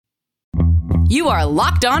You are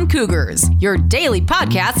Locked On Cougars, your daily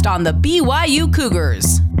podcast on the BYU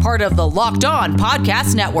Cougars, part of the Locked On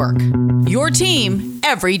Podcast Network. Your team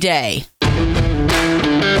every day.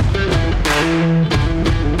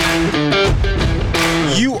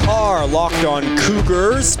 You are Locked On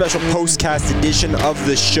Cougars, special postcast edition of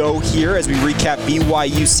the show here as we recap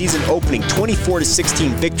BYU season opening 24-16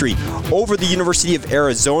 victory over the University of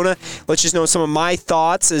Arizona. Let's just know some of my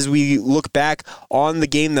thoughts as we look back on the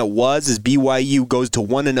game that was as BYU goes to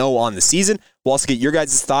 1-0 on the season. We'll also get your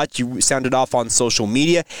guys' thoughts. You sounded off on social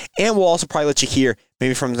media, and we'll also probably let you hear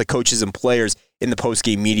maybe from the coaches and players in the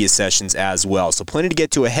post-game media sessions as well. So plenty to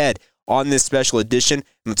get to ahead on this special edition.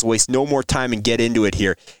 Let's waste no more time and get into it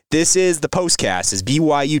here. This is the postcast as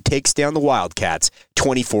BYU takes down the Wildcats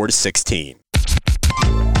 24-16.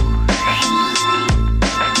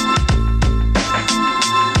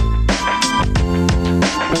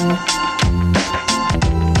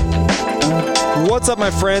 What's up,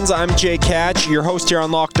 my friends? I'm Jay Catch, your host here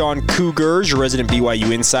on Locked On Cougars, your resident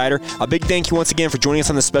BYU insider. A big thank you once again for joining us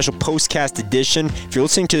on this special postcast edition. If you're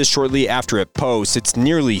listening to this shortly after it posts, it's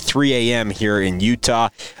nearly 3 a.m. here in Utah,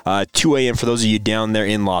 2 a.m. for those of you down there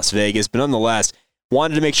in Las Vegas. But nonetheless,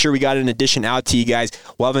 wanted to make sure we got an edition out to you guys.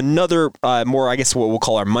 We'll have another more, I guess, what we'll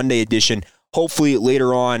call our Monday edition, hopefully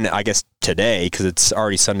later on, I guess, today, because it's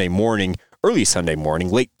already Sunday morning, early Sunday morning,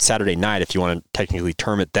 late Saturday night, if you want to technically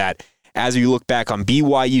term it that, as we look back on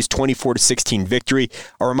BYU's 24-16 victory.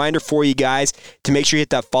 A reminder for you guys to make sure you hit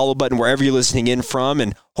that follow button wherever you're listening in from,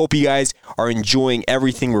 and hope you guys are enjoying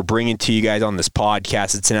everything we're bringing to you guys on this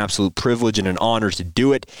podcast. It's an absolute privilege and an honor to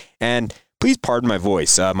do it, and please pardon my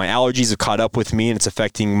voice. My allergies have caught up with me, and it's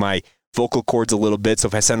affecting my vocal cords a little bit, so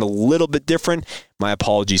if I sound a little bit different, my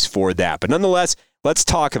apologies for that. But nonetheless, let's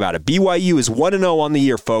talk about it. BYU is 1-0 on the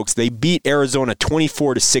year, folks. They beat Arizona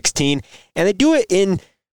 24-16, and they do it in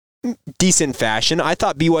decent fashion. I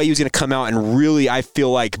thought BYU was going to come out and really, I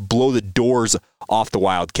feel like, blow the doors off the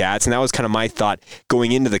Wildcats, and that was kind of my thought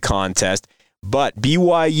going into the contest. But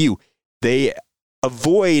BYU, they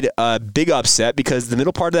avoid a big upset because the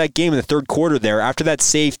middle part of that game in the third quarter there, after that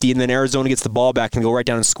safety, and then Arizona gets the ball back and go right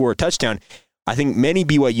down and score a touchdown, I think many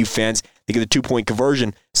BYU fans, they get the 2-point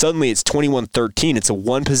conversion. Suddenly it's 21-13. It's a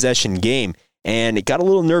one-possession game. And it got a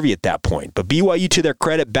little nervy at that point. But BYU, to their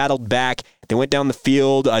credit, battled back. They went down the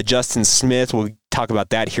field. Justin Smith, we'll talk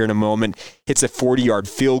about that here in a moment, hits a 40-yard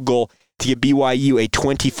field goal to give BYU a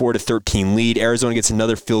 24-13 lead. Arizona gets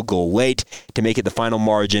another field goal late to make it the final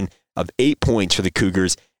margin of 8 points for the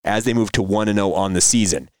Cougars as they move to 1-0 on the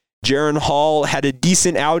season. Jaren Hall had a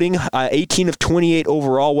decent outing, 18 of 28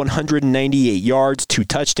 overall, 198 yards, 2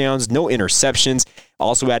 touchdowns, no interceptions.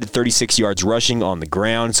 Also added 36 yards rushing on the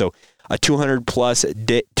ground, so a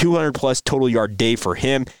 200-plus total yard day for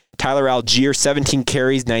him. Tyler Algier, 17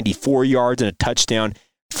 carries, 94 yards, and a touchdown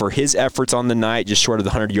for his efforts on the night, just short of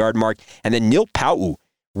the 100-yard mark. And then Neil Pau'u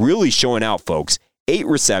really showing out, folks. 8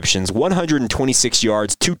 receptions, 126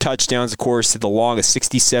 yards, 2 touchdowns, of course, to the long, a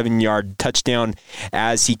 67-yard touchdown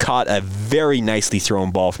as he caught a very nicely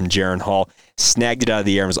thrown ball from Jaren Hall, snagged it out of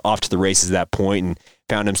the air and was off to the races at that point and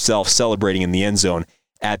found himself celebrating in the end zone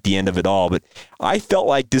at the end of it all. But I felt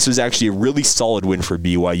like this was actually a really solid win for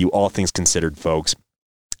BYU, all things considered, folks.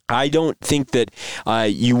 I don't think that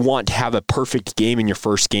you want to have a perfect game in your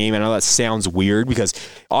first game. I know that sounds weird because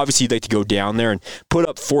obviously you'd like to go down there and put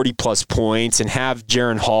up 40-plus points and have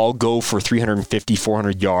Jaren Hall go for 350,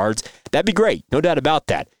 400 yards. That'd be great, no doubt about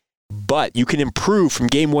that. But you can improve from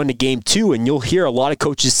game 1 to game 2, and you'll hear a lot of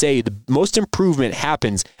coaches say the most improvement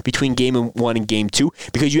happens between game 1 and game 2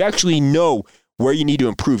 because you actually know where you need to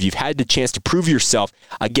improve. You've had the chance to prove yourself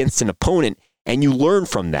against an opponent, and you learn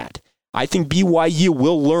from that. I think BYU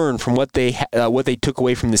will learn from what they took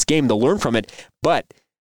away from this game. They'll learn from it, but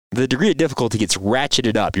the degree of difficulty gets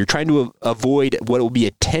ratcheted up. You're trying to avoid what will be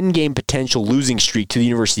a 10-game potential losing streak to the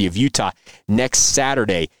University of Utah next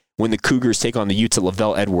Saturday when the Cougars take on the Utes at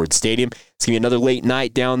LaVell Edwards Stadium. It's going to be another late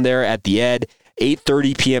night down there at the Ed.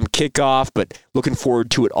 8:30 p.m. kickoff, but looking forward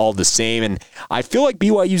to it all the same. And I feel like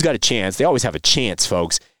BYU's got a chance. They always have a chance,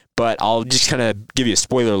 folks. But I'll just kind of give you a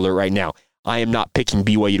spoiler alert right now. I am not picking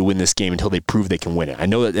BYU to win this game until they prove they can win it. I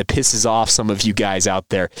know that it pisses off some of you guys out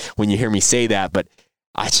there when you hear me say that, but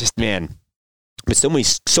I just, man, but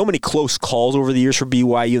so many close calls over the years for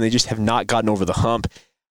BYU, and they just have not gotten over the hump.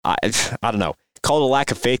 I don't know. Call it a lack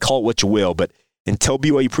of faith, call it what you will, but until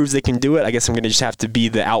BYU proves they can do it, I guess I'm going to just have to be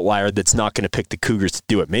the outlier that's not going to pick the Cougars to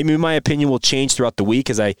do it. Maybe my opinion will change throughout the week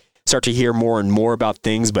as I start to hear more and more about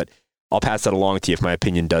things, but I'll pass that along to you if my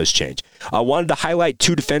opinion does change. I wanted to highlight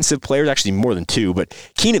 2 defensive players, actually more than 2, but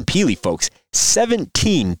Keenan Pili, folks,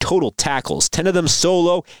 17 total tackles, 10 of them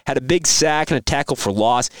solo, had a big sack and a tackle for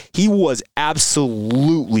loss. He was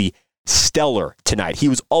absolutely stellar tonight. He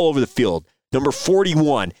was all over the field. Number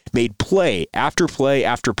 41 made play after play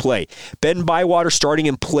after play. Ben Bywater starting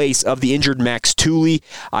in place of the injured Max Tooley.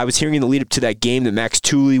 I was hearing in the lead up to that game that Max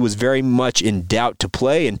Tooley was very much in doubt to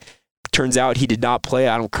play, and turns out he did not play.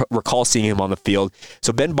 I don't recall seeing him on the field.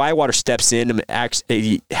 So Ben Bywater steps in and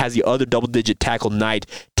he has the other double-digit tackle night.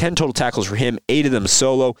 10 total tackles for him, 8 of them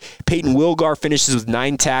solo. Peyton Wilgar finishes with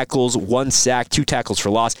 9 tackles, 1 sack, 2 tackles for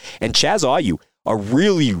loss. And Chaz Ayu, a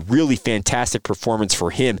really, really fantastic performance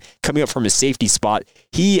for him coming up from his safety spot.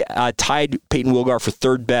 He tied Peyton Wilgar for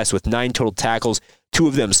third best with 9 total tackles, 2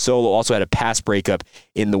 of them solo. Also had a pass breakup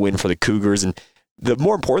in the win for the Cougars. And the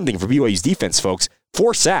more important thing for BYU's defense, folks,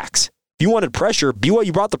 4 sacks. If you wanted pressure,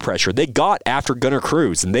 BYU brought the pressure. They got after Gunnar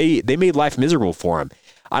Cruz, and they made life miserable for him.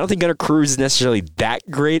 I don't think Gunnar Cruz is necessarily that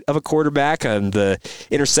great of a quarterback. The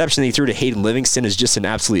interception that he threw to Hayden Livingston is just an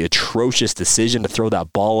absolutely atrocious decision to throw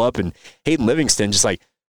that ball up. And Hayden Livingston just like,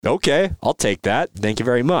 okay, I'll take that. Thank you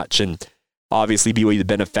very much. And obviously BYU the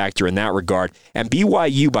benefactor in that regard. And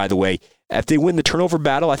BYU, by the way, if they win the turnover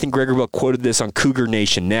battle, I think Gregor Bell quoted this on Cougar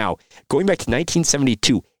Nation now. Going back to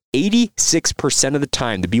 1972, 86% of the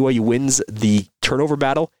time the BYU wins the turnover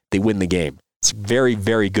battle, they win the game. It's very,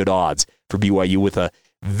 very good odds for BYU with a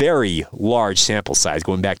very large sample size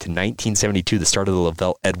going back to 1972, the start of the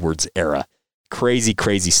Lavelle Edwards era. Crazy,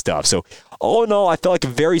 crazy stuff. So all in all, I felt like a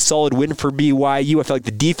very solid win for BYU. I felt like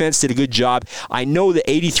the defense did a good job. I know the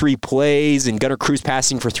 83 plays and Gunnar Cruz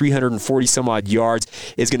passing for 340 some odd yards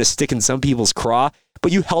is going to stick in some people's craw,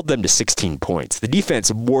 but you held them to 16 points. The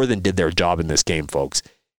defense more than did their job in this game, folks.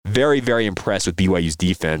 Very, very impressed with BYU's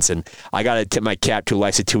defense, and I got to tip my cap to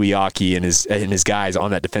Laisa Tuiaki and his guys on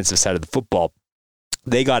that defensive side of the football.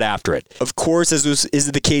 They got after it. Of course, as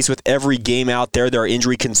is the case with every game out there are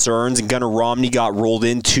injury concerns, and Gunnar Romney got rolled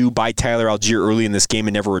into by Tyler Algier early in this game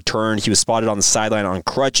and never returned. He was spotted on the sideline on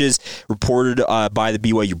crutches, reported by the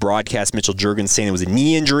BYU broadcast, Mitchell Juergens, saying it was a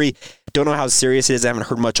knee injury. Don't know how serious it is. I haven't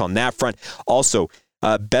heard much on that front. Also,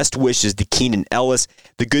 best wishes to Keenan Ellis.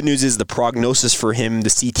 The good news is the prognosis for him, the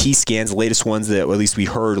CT scans, the latest ones that at least we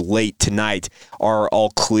heard late tonight, are all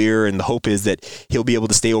clear, and the hope is that he'll be able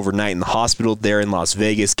to stay overnight in the hospital there in Las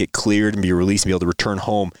Vegas, get cleared, and be released and be able to return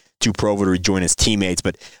home to Provo to rejoin his teammates.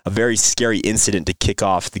 But a very scary incident to kick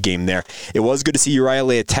off the game there. It was good to see Uriah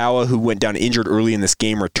Leatawa, who went down injured early in this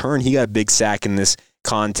game, return. He got a big sack in this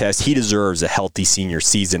contest. He deserves a healthy senior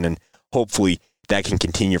season, and hopefully that can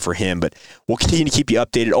continue for him, but we'll continue to keep you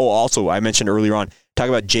updated. Oh, also, I mentioned earlier on, talk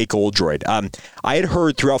about Jake Oldroyd. I had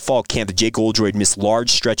heard throughout fall camp that Jake Oldroyd missed large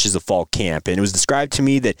stretches of fall camp, and it was described to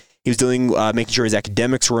me that he was making sure his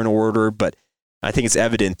academics were in order, but I think it's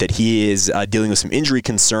evident that he is dealing with some injury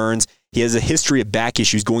concerns. He has a history of back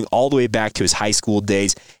issues going all the way back to his high school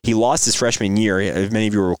days. He lost his freshman year. If many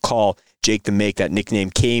of you will recall, Jake the Make, that nickname,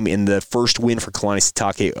 came in the first win for Kalani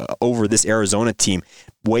Sitake over this Arizona team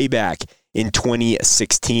way back in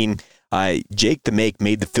 2016. Jake the Make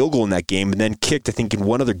made the field goal in that game and then kicked, I think, in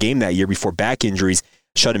one other game that year before back injuries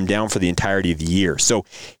shut him down for the entirety of the year. So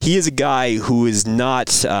he is a guy who is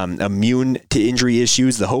not immune to injury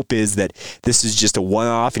issues. The hope is that this is just a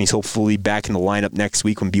one-off, and he's hopefully back in the lineup next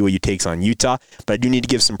week when BYU takes on Utah. But I do need to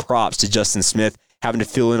give some props to Justin Smith, having to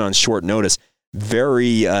fill in on short notice.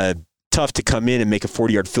 Very tough to come in and make a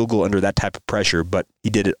 40-yard field goal under that type of pressure, but he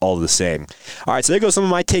did it all the same. All right, so there goes some of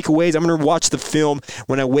my takeaways. I'm going to watch the film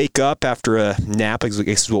when I wake up after a nap, I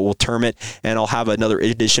guess is what we'll term it, and I'll have another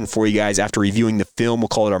edition for you guys after reviewing the film. We'll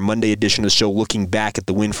call it our Monday edition of the show, looking back at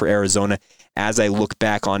the win for Arizona as I look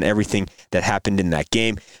back on everything that happened in that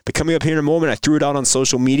game. But coming up here in a moment, I threw it out on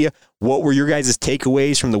social media. What were your guys'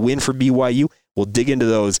 takeaways from the win for BYU? We'll dig into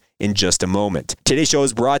those in just a moment. Today's show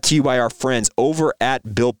is brought to you by our friends over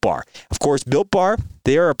at Built Bar. Of course, Built Bar,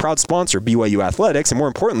 they are a proud sponsor of BYU Athletics, and more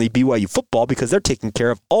importantly, BYU football, because they're taking care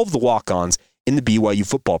of all of the walk-ons in the BYU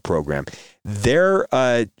football program. Their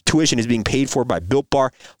tuition is being paid for by Built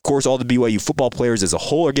Bar. Of course, all the BYU football players as a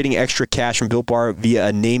whole are getting extra cash from Built Bar via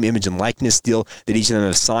a name, image, and likeness deal that each of them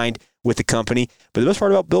have signed with the company. But the best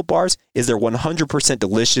part about Built Bars is they're 100%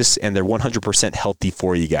 delicious and they're 100% healthy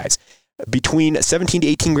for you guys. Between 17 to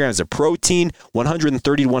 18 grams of protein,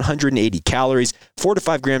 130 to 180 calories, 4 to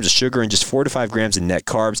 5 grams of sugar, and just 4 to 5 grams of net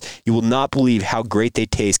carbs. You will not believe how great they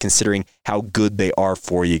taste considering how good they are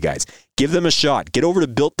for you guys. Give them a shot. Get over to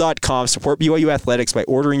Built.com, support BYU Athletics by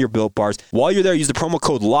ordering your Built Bars. While you're there, use the promo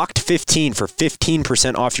code LOCKED15 for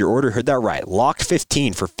 15% off your order. Heard that right.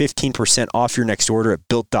 LOCKED15 for 15% off your next order at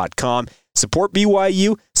Built.com. Support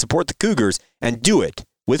BYU, support the Cougars, and do it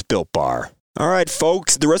with Built Bar. All right,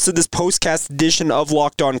 folks, the rest of this postcast edition of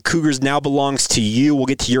Locked On Cougars now belongs to you. We'll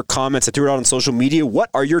get to your comments. I threw it out on social media. What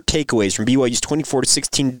are your takeaways from BYU's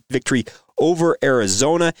 24-16 victory over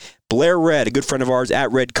Arizona? Blair Red, a good friend of ours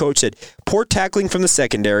at Red Coach, said, poor tackling from the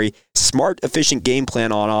secondary, smart, efficient game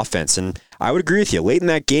plan on offense. And I would agree with you. Late in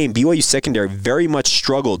that game, BYU secondary very much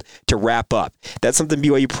struggled to wrap up. That's something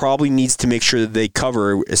BYU probably needs to make sure that they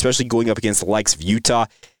cover, especially going up against the likes of Utah.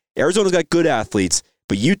 Arizona's got good athletes,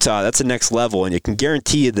 but Utah, that's the next level, and you can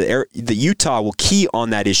guarantee that Utah will key on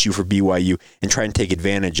that issue for BYU and try and take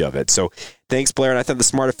advantage of it. So thanks, Blair. And I thought the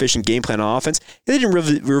smart, efficient game plan on offense, they didn't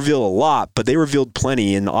reveal a lot, but they revealed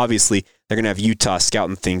plenty, and obviously they're going to have Utah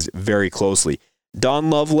scouting things very closely. Don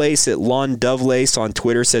Lovelace at Lon Dovelace on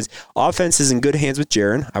Twitter says, offense is in good hands with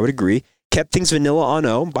Jaron. I would agree. Kept things vanilla on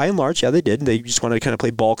O. By and large, yeah, they did. They just wanted to kind of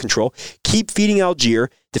play ball control. Keep feeding Algier.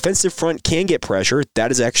 Defensive front can get pressure.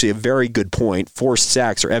 That is actually a very good point. 4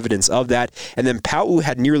 sacks are evidence of that. And then Pau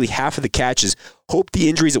had nearly half of the catches. Hope the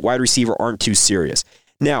injuries at wide receiver aren't too serious.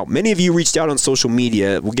 Now, many of you reached out on social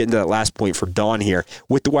media. We'll get into that last point for Don here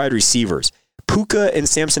with the wide receivers. Puka and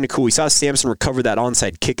Samson Akua. We saw Samson recover that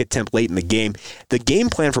onside kick attempt late in the game. The game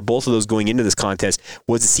plan for both of those going into this contest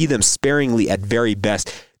was to see them sparingly at very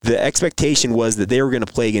best. The expectation was that they were going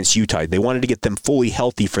to play against Utah. They wanted to get them fully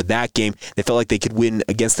healthy for that game. They felt like they could win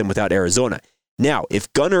against them without Arizona. Now,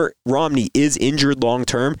 if Gunnar Romney is injured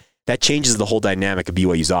long-term, that changes the whole dynamic of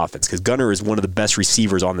BYU's offense because Gunnar is one of the best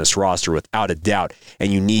receivers on this roster without a doubt,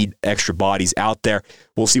 and you need extra bodies out there.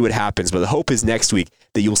 We'll see what happens, but the hope is next week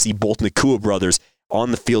that you'll see both Nakua brothers on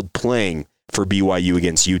the field playing for BYU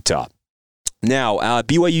against Utah. Now,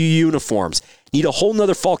 BYU uniforms. Need a whole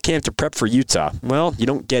nother fall camp to prep for Utah. Well, you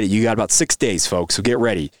don't get it. You got about 6 days, folks, so get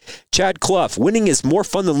ready. Chad Clough, winning is more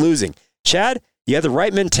fun than losing. Chad, you have the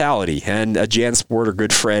right mentality. And Jan Sport, our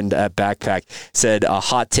good friend at Backpack, said a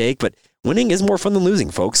hot take, but winning is more fun than losing,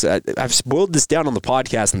 folks. I've boiled this down on the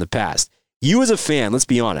podcast in the past. You as a fan, let's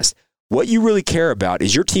be honest, what you really care about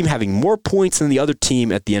is your team having more points than the other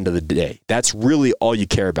team at the end of the day. That's really all you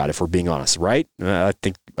care about, if we're being honest, right? I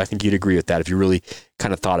think you'd agree with that if you really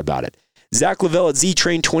kind of thought about it. Zach Lavelle at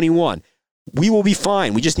Z-Train21. We will be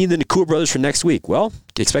fine. We just need the Nakua brothers for next week. Well,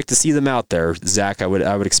 expect to see them out there, Zach. I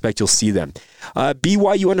would expect you'll see them.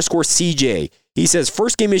 BYU_CJ. He says,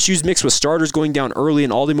 first game issues mixed with starters going down early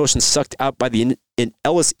and all the emotions sucked out by the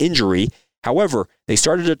Ellis injury. However, they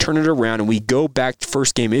started to turn it around and we go back to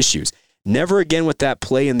first game issues. Never again with that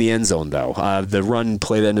play in the end zone, though. The run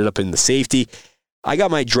play that ended up in the safety. I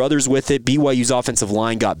got my druthers with it. BYU's offensive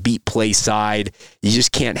line got beat play side. You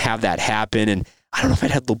just can't have that happen. And I don't know if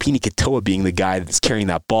I'd had Lopini Katoa being the guy that's carrying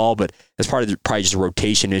that ball, but that's probably just a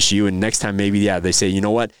rotation issue. And next time maybe, they say, you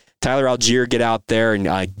know what, Tyler Algier, get out there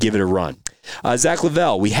and give it a run. Zach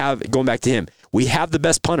Lavelle, going back to him, we have the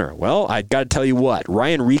best punter. Well, I got to tell you what,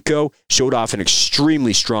 Ryan Rico showed off an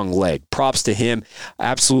extremely strong leg. Props to him.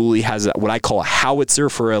 Absolutely has what I call a howitzer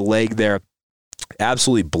for a leg there.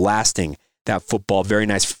 Absolutely blasting that football. Very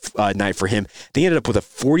nice night for him. They ended up with a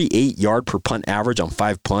 48-yard per punt average on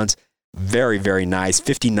 5 punts. Very, very nice.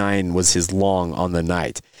 59 was his long on the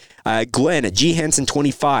night. Glenn at G. Henson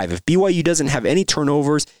 25. If BYU doesn't have any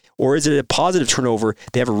turnovers, or is it a positive turnover,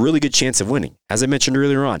 they have a really good chance of winning. As I mentioned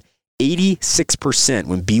earlier on, 86%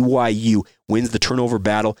 when BYU wins the turnover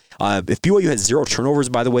battle. If BYU has 0 turnovers,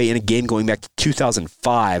 by the way, in a game going back to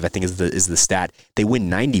 2005, I think is the stat, they win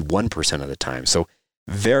 91% of the time. So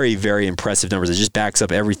very, very impressive numbers. It just backs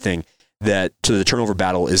up everything that to the turnover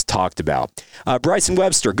battle is talked about. Bryson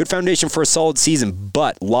Webster, good foundation for a solid season,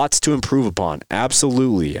 but lots to improve upon.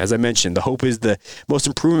 Absolutely. As I mentioned, the hope is the most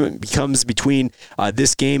improvement becomes between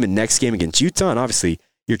this game and next game against Utah, and obviously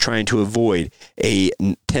you're trying to avoid a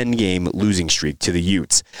 10-game losing streak to the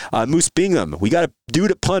Utes. Moose Bingham, we got a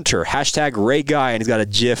dude at punter, #Ray Guy, and he's got a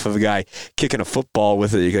gif of a guy kicking a football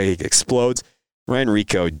with it. He explodes. Ryan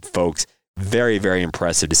Rico, folks, very, very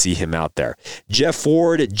impressive to see him out there. Jeff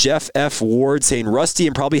F. Ward, saying Rusty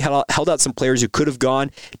and probably held out some players who could have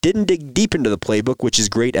gone. Didn't dig deep into the playbook, which is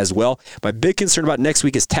great as well. My big concern about next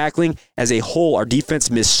week is tackling. As a whole, our defense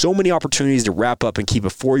missed so many opportunities to wrap up and keep a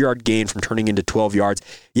 4-yard gain from turning into 12 yards.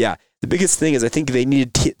 Yeah, the biggest thing is I think they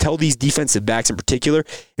need to tell these defensive backs in particular,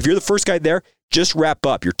 if you're the first guy there, just wrap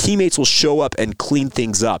up. Your teammates will show up and clean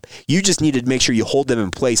things up. You just need to make sure you hold them in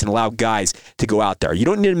place and allow guys to go out there. You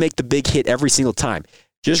don't need to make the big hit every single time.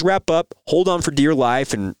 Just wrap up, hold on for dear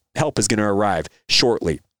life, and help is going to arrive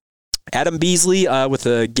shortly. Adam Beasley with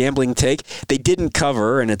a gambling take. They didn't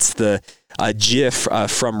cover, and it's the a GIF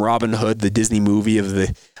from Robin Hood, the Disney movie of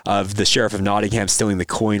the Sheriff of Nottingham stealing the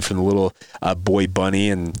coin from the little boy bunny,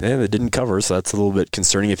 and they didn't cover, so that's a little bit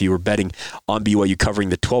concerning if you were betting on BYU covering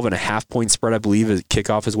the 12.5 point spread, I believe, at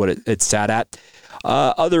kickoff is what it sat at.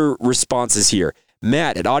 Other responses here.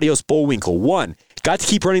 Matt at Adios Bullwinkle. 1. Got to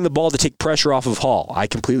keep running the ball to take pressure off of Hall. I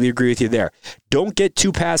completely agree with you there. Don't get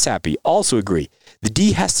too pass happy. Also agree. The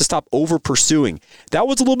D has to stop over pursuing. That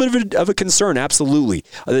was a little bit of a concern, absolutely.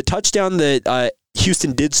 The touchdown that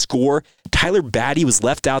Houston did score, Tyler Batty was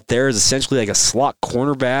left out there as essentially like a slot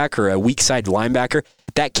cornerback or a weak side linebacker.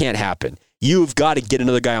 That can't happen. You've got to get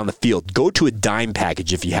another guy on the field. Go to a dime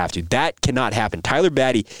package if you have to. That cannot happen. Tyler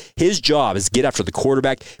Batty, his job is to get after the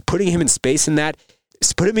quarterback. Putting him in space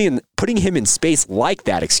like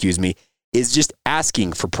that, is just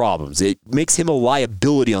asking for problems. It makes him a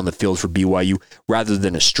liability on the field for BYU rather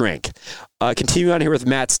than a strength. Continuing on here with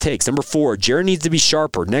Matt's takes. Number 4, Jaren needs to be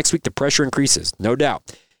sharper. Next week, the pressure increases, no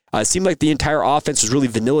doubt. It seemed like the entire offense was really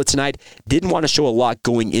vanilla tonight. Didn't want to show a lot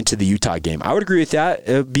going into the Utah game. I would agree with that.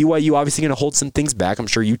 BYU obviously going to hold some things back. I'm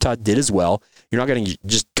sure Utah did as well. You're not going to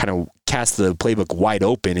just kind of cast the playbook wide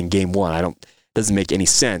open in game 1. Doesn't make any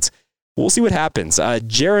sense. We'll see what happens.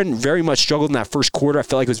 Jaren very much struggled in that first quarter. I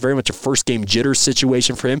felt like it was very much a first-game jitters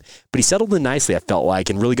situation for him, but he settled in nicely, I felt like,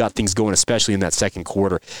 and really got things going, especially in that second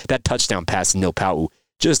quarter. That touchdown pass to Neil Pau'u,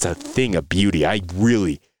 just a thing of beauty. I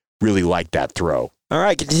really, really like that throw. All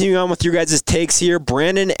right, continuing on with your guys' takes here.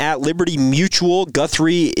 Brandon at Liberty Mutual,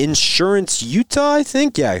 Guthrie Insurance, Utah, I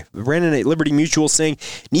think. Yeah, Brandon at Liberty Mutual saying,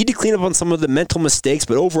 need to clean up on some of the mental mistakes,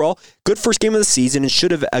 but overall, good first game of the season and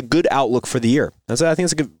should have a good outlook for the year. I think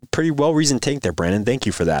it's a pretty well-reasoned take there, Brandon. Thank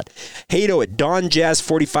you for that. Hato at Don Jazz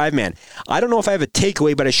 45, man. I don't know if I have a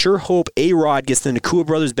takeaway, but I sure hope A-Rod gets the Nakua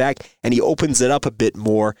brothers back and he opens it up a bit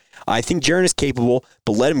more. I think Jaren is capable,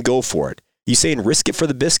 but let him go for it. You saying risk it for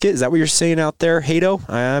the biscuit? Is that what you're saying out there, Hato?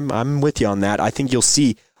 I'm with you on that. I think you'll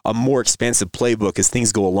see a more expansive playbook as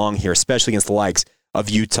things go along here, especially against the likes of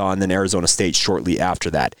Utah and then Arizona State shortly after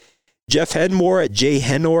that. Jeff Henmore at Jay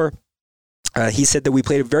Henor, he said that we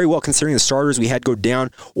played very well considering the starters we had go down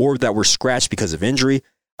or that were scratched because of injury.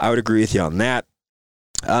 I would agree with you on that.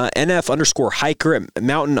 NF_hiker at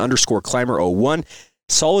mountain_climber01.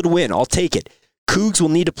 Solid win. I'll take it. Cougs will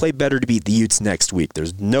need to play better to beat the Utes next week.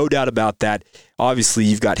 There's no doubt about that. Obviously,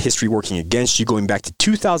 you've got history working against you going back to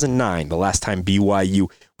 2009, the last time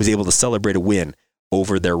BYU was able to celebrate a win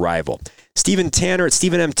over their rival. Stephen Tanner at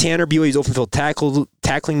Stephen M. Tanner, BYU's open field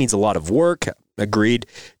tackling needs a lot of work. Agreed.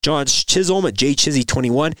 John Chisholm at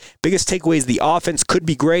JChisy21. Biggest takeaway is the offense could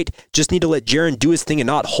be great. Just need to let Jaren do his thing and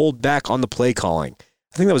not hold back on the play calling.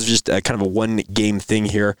 I think that was just kind of a one-game thing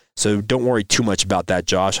here, so don't worry too much about that,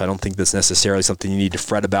 Josh. I don't think that's necessarily something you need to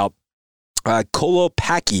fret about.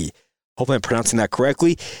 Kolopaki, hopefully I'm pronouncing that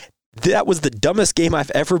correctly. That was the dumbest game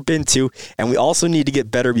I've ever been to, and we also need to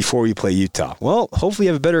get better before we play Utah. Well, hopefully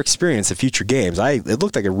you have a better experience in future games. It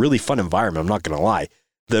looked like a really fun environment, I'm not going to lie.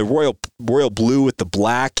 The royal blue with the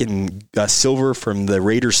black and silver from the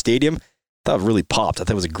Raiders Stadium, I thought it really popped. I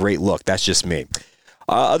thought it was a great look. That's just me.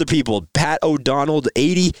 Other people, Pat O'Donnell,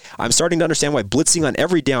 80. I'm starting to understand why blitzing on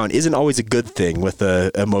every down isn't always a good thing with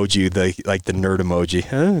the emoji, the nerd emoji.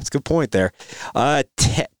 That's a good point there.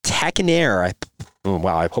 Takanair, I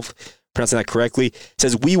hope I'm pronouncing that correctly.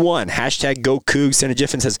 Says, we won. Hashtag go Cougs. Send a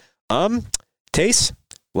GIF and says, tastes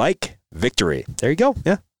like victory. There you go.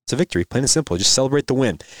 Yeah. It's a victory, plain and simple. Just celebrate the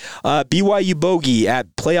win. BYU Bogey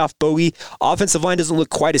at Playoff Bogey. Offensive line doesn't look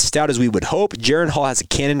quite as stout as we would hope. Jaren Hall has a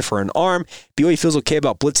cannon for an arm. BYU feels okay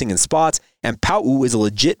about blitzing in spots. And Pau'u is a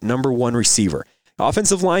legit number 1 receiver.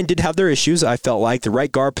 Offensive line did have their issues, I felt like. The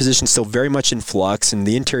right guard position still very much in flux. And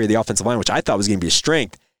the interior of the offensive line, which I thought was going to be a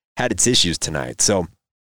strength, had its issues tonight. So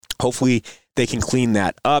hopefully they can clean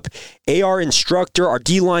that up. AR instructor, our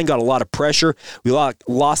D-line got a lot of pressure. We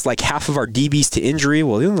lost like half of our DBs to injury.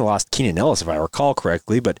 Well, we only lost Keenan Ellis, if I recall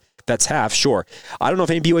correctly, but that's half, sure. I don't know if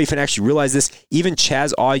any BYU fan actually realized this. Even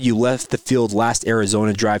Chaz Ayu left the field last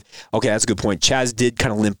Arizona drive. Okay, that's a good point. Chaz did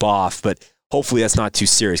kind of limp off, but hopefully that's not too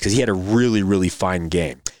serious because he had a really, really fine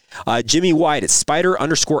game. Jimmy White at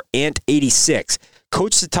Spider_Ant86.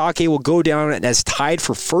 Coach Satake will go down as tied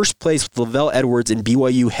for first place with Lavelle Edwards in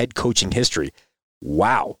BYU head coaching history.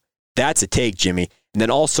 Wow. That's a take, Jimmy. And then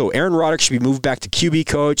also, Aaron Roderick should be moved back to QB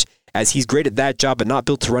coach as he's great at that job but not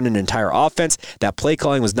built to run an entire offense. That play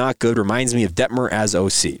calling was not good. Reminds me of Detmer as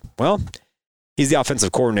OC. Well, he's the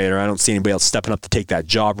offensive coordinator. I don't see anybody else stepping up to take that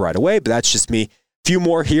job right away, but that's just me. Few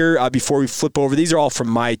more here before we flip over. These are all from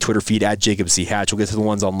my Twitter feed at Jacob C. Hatch. We'll get to the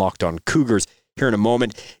ones on Locked On Cougars here in a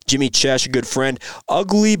moment. Jimmy Chesh, a good friend.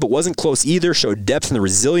 Ugly, but wasn't close either. Showed depth and the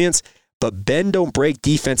resilience. but bend don't break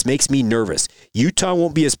defense makes me nervous. Utah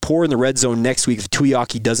won't be as poor in the red zone next week if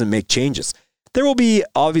Tuiaki doesn't make changes. There will be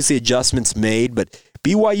obviously adjustments made, but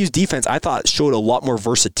BYU's defense, I thought, showed a lot more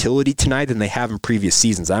versatility tonight than they have in previous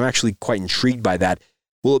seasons. I'm actually quite intrigued by that.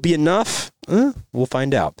 Will it be enough? We'll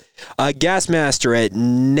find out. Gasmaster at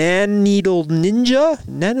Needle Ninja?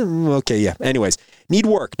 Okay, yeah. Anyways, need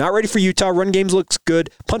work. Not ready for Utah. Run games looks good.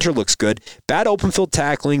 Punter looks good. Bad open field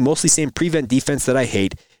tackling. Mostly same prevent defense that I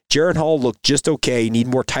hate. Jaren Hall looked just okay. Need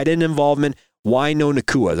more tight end involvement. Why no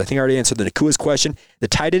Nakuas? I think I already answered the Nakuas question. The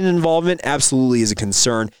tight end involvement absolutely is a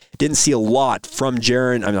concern. Didn't see a lot from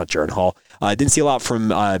Jaren Hall. Didn't see a lot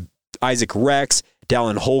from Isaac Rex,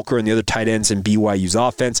 Dallin Holker, and the other tight ends in BYU's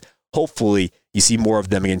offense. Hopefully, you see more of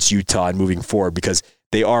them against Utah and moving forward because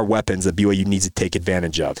they are weapons that BYU needs to take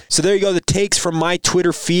advantage of. So there you go, the takes from my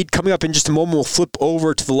Twitter feed. Coming up in just a moment, we'll flip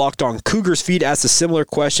over to the Locked On Cougars feed, ask a similar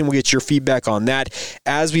question. We'll get your feedback on that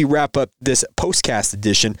as we wrap up this postcast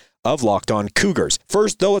edition of Locked On Cougars.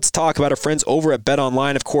 First, though, let's talk about our friends over at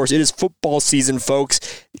BetOnline. Of course, it is football season, folks.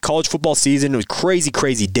 College football season. It was a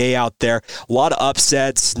crazy day out there. A lot of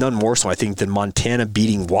upsets, none more so, I think, than Montana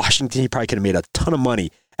beating Washington. You probably could have made a ton of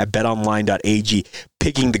money at betonline.ag,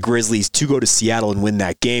 picking the Grizzlies to go to Seattle and win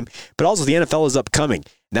that game. But also, the NFL is upcoming,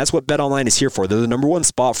 and that's what BetOnline is here for. They're the number one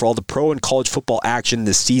spot for all the pro and college football action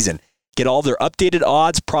this season. Get all their updated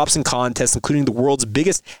odds, props, and contests, including the world's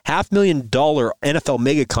biggest $500,000 NFL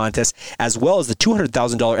Mega Contest, as well as the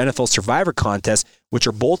 $200,000 NFL Survivor Contest, which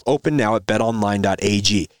are both open now at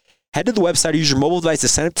betonline.ag. Head to the website or use your mobile device to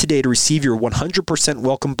sign up today to receive your 100%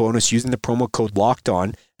 welcome bonus using the promo code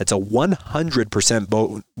LOCKEDON. That's a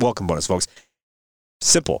 100% welcome bonus, folks.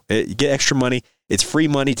 Simple. You get extra money. It's free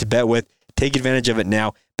money to bet with. Take advantage of it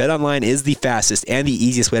now. BetOnline is the fastest and the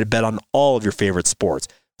easiest way to bet on all of your favorite sports.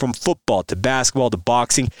 From football to basketball to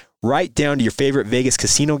boxing, right down to your favorite Vegas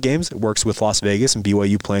casino games. It works with Las Vegas and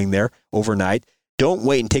BYU playing there overnight. Don't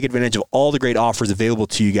wait and take advantage of all the great offers available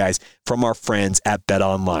to you guys from our friends at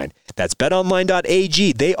BetOnline. That's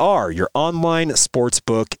betonline.ag. They are your online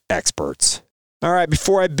sportsbook experts. All right,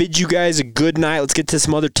 before I bid you guys a good night, let's get to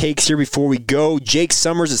some other takes here before we go. Jake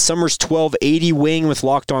Summers at Summers1280 weighing with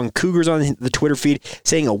Locked On Cougars on the Twitter feed,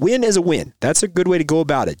 saying a win is a win. That's a good way to go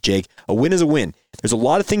about it, Jake. A win is a win. There's a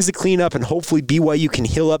lot of things to clean up, and hopefully BYU can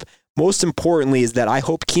heal up. Most importantly is that I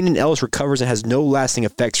hope Keenan Ellis recovers and has no lasting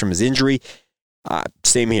effects from his injury.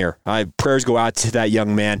 Same here. Prayers go out to that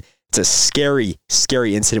young man. It's a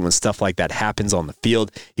scary incident when stuff like that happens on the field.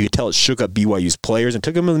 You can tell it shook up BYU's players and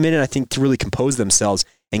took them a minute, I think, to really compose themselves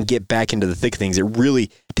and get back into the thick of things. It really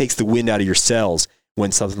takes the wind out of your sails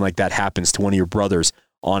when something like that happens to one of your brothers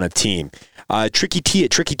on a team. Tricky T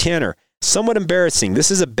at Tricky Tanner. Somewhat embarrassing. This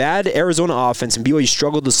is a bad Arizona offense, and BYU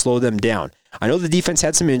struggled to slow them down. I know the defense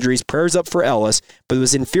had some injuries. Prayers up for Ellis, but it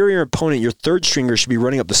was an inferior opponent. Your third stringer should be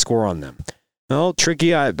running up the score on them. Well,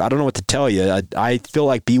 Tricky, I don't know what to tell you. I feel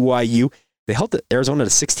like BYU, they held Arizona to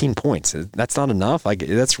 16 points. That's not enough.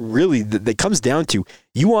 That's really, that comes down to,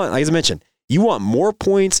 you want, like as I mentioned, you want more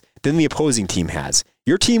points than the opposing team has.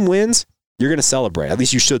 Your team wins, you're going to celebrate. At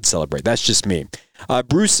least you should celebrate. That's just me.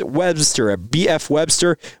 Bruce Webster at BF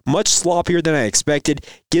Webster, much sloppier than I expected.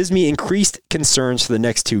 Gives me increased concerns for the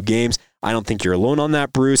next two games. I don't think you're alone on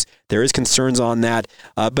that, Bruce. There is concerns on that,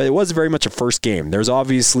 but it was very much a first game. There's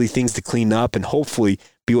obviously things to clean up, and hopefully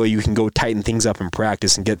BYU can go tighten things up in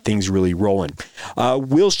practice and get things really rolling.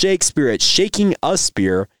 Will Shakespeare at Shaking Us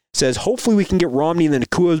Spear says, hopefully we can get Romney and the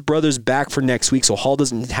Nakua brothers back for next week so Hall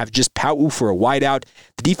doesn't have just Pau for a wideout.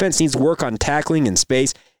 The defense needs work on tackling and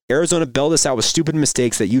space. Arizona bailed us out with stupid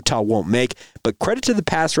mistakes that Utah won't make, but credit to the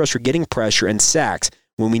pass rush for getting pressure and sacks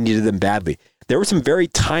when we needed them badly. There were some very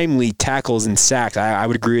timely tackles and sacks. I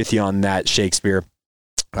would agree with you on that, Shakespeare.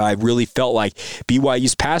 I really felt like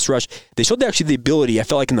BYU's pass rush, they showed actually the ability, I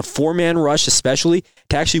felt like in the four-man rush especially,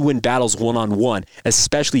 to actually win battles one-on-one,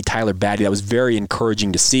 especially Tyler Batty. That was very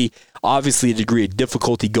encouraging to see. Obviously, the degree of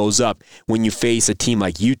difficulty goes up when you face a team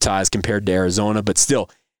like Utah as compared to Arizona, but still,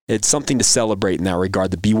 it's something to celebrate in that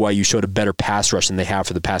regard. The BYU showed a better pass rush than they have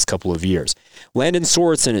for the past couple of years. Landon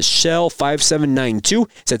Sorensen at Shell5792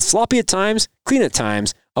 said, sloppy at times, clean at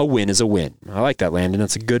times, a win is a win. I like that, Landon.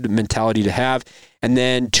 That's a good mentality to have. And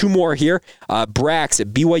then two more here. Brax at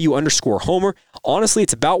BYU_Homer. Honestly,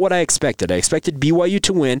 it's about what I expected. I expected BYU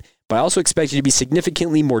to win, but I also expected it to be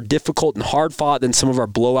significantly more difficult and hard-fought than some of our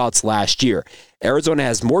blowouts last year. Arizona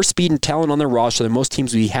has more speed and talent on their roster than most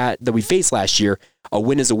teams that we faced last year. A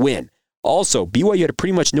win is a win. Also, BYU had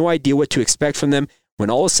pretty much no idea what to expect from them. When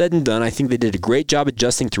all is said and done, I think they did a great job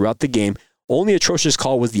adjusting throughout the game. Only atrocious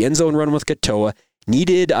call was the end zone run with Katoa.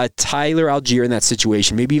 Needed a Tyler Algier in that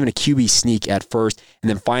situation, maybe even a QB sneak at first. And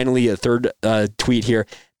then finally, a third tweet here.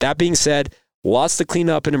 That being said, lots to clean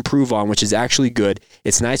up and improve on, which is actually good.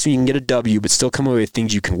 It's nice when you can get a W, but still come away with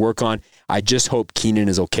things you can work on. I just hope Keenan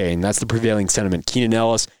is okay, and that's the prevailing sentiment. Keenan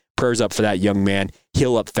Ellis, prayers up for that young man.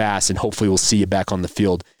 Heal up fast, and hopefully we'll see you back on the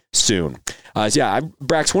field soon.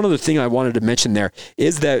 Brax, one other thing I wanted to mention there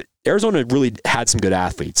is that Arizona really had some good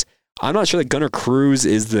athletes. I'm not sure that Gunnar Cruz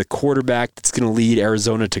is the quarterback that's going to lead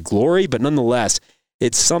Arizona to glory, but nonetheless,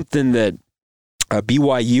 it's something that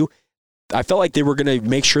BYU, I felt like they were going to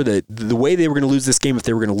make sure that the way they were going to lose this game, if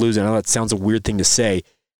they were going to lose it, I know that sounds a weird thing to say,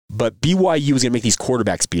 but BYU was going to make these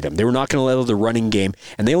quarterbacks beat them. They were not going to allow the running game,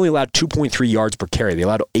 and they only allowed 2.3 yards per carry. They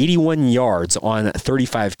allowed 81 yards on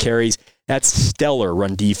 35 carries. That's stellar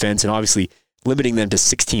run defense, and obviously limiting them to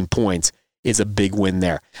 16 points is a big win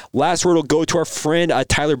there. Last word will go to our friend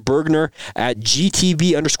Tyler Bergner at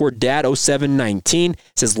GTV_dad0719.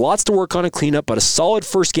 Says lots to work on and clean up, but a solid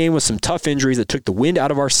first game with some tough injuries that took the wind out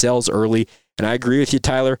of our sails early. And I agree with you,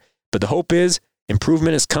 Tyler, but the hope is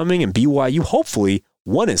improvement is coming, and BYU, hopefully,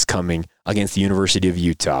 one is coming against the University of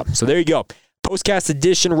Utah. So there you go. Postcast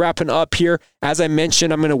edition wrapping up here. As I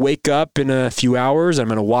mentioned, I'm going to wake up in a few hours. I'm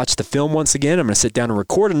going to watch the film once again. I'm going to sit down and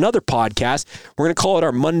record another podcast. We're going to call it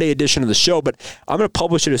our Monday edition of the show, but I'm going to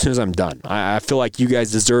publish it as soon as I'm done. I feel like you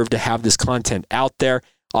guys deserve to have this content out there.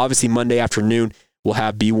 Obviously, Monday afternoon, we'll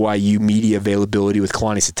have BYU media availability with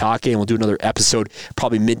Kalani Sitake, and we'll do another episode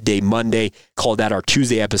probably midday Monday, call that our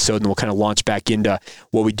Tuesday episode, and then we'll kind of launch back into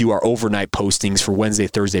what we do our overnight postings for Wednesday,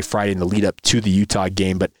 Thursday, Friday in the lead up to the Utah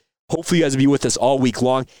game. But hopefully you guys will be with us all week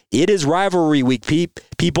long. It is rivalry week,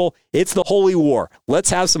 people. It's the Holy War.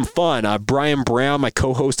 Let's have some fun. Brian Brown, my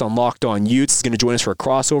co-host on Locked On Utes, is going to join us for a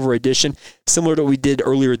crossover edition, similar to what we did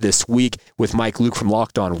earlier this week with Mike Luke from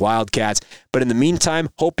Locked On Wildcats. But in the meantime,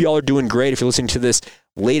 hope you all are doing great. If you're listening to this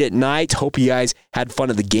late at night, hope you guys had fun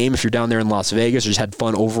at the game if you're down there in Las Vegas, or just had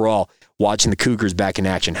fun overall watching the Cougars back in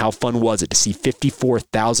action. How fun was it to see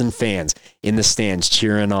 54,000 fans in the stands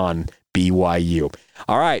cheering on BYU?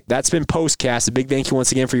 All right, that's been Postcast. A big thank you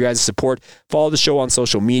once again for your guys' support. Follow the show on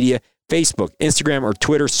social media, Facebook, Instagram, or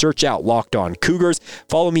Twitter. Search out Locked On Cougars.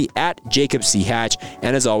 Follow me at Jacob C. Hatch.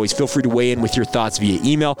 And as always, feel free to weigh in with your thoughts via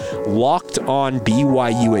email.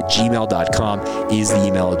 LockedOnBYU@gmail.com is the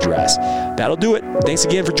email address. That'll do it. Thanks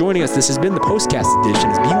again for joining us. This has been the Postcast edition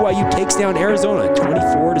as BYU takes down Arizona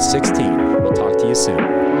 24-16. We'll talk to you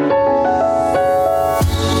soon.